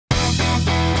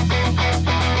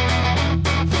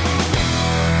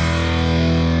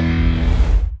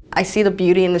I see the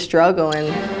beauty in the struggle,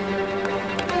 and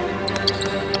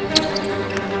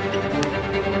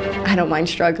I don't mind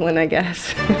struggling, I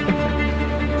guess.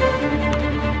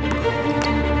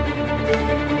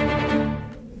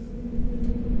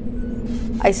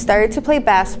 I started to play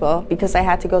basketball because I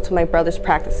had to go to my brother's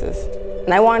practices.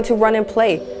 And I wanted to run and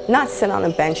play, not sit on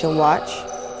a bench and watch.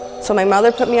 So my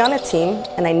mother put me on a team,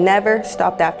 and I never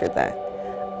stopped after that.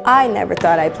 I never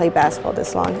thought I'd play basketball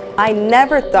this long. I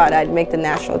never thought I'd make the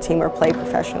national team or play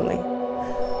professionally.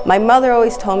 My mother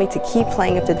always told me to keep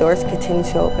playing if the doors continue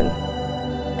to open.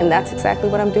 And that's exactly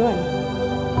what I'm doing.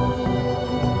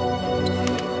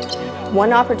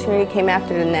 One opportunity came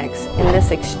after the next, and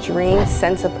this extreme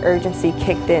sense of urgency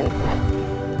kicked in.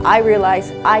 I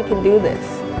realized I can do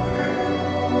this.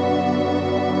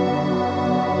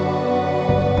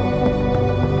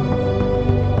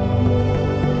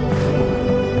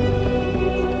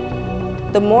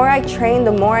 The more I trained,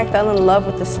 the more I fell in love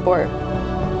with the sport.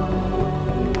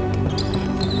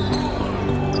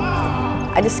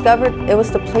 I discovered it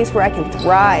was the place where I can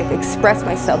thrive, express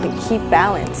myself, and keep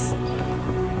balance.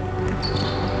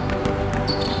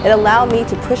 It allowed me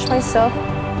to push myself.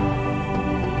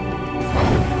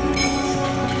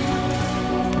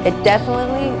 It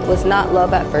definitely was not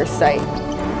love at first sight.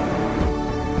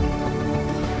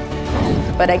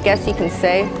 But I guess you can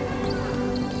say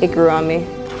it grew on me.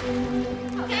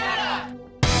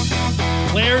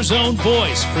 Claire's Own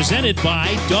Voice, presented by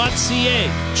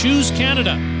 .ca. Choose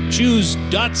Canada. Choose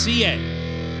 .ca.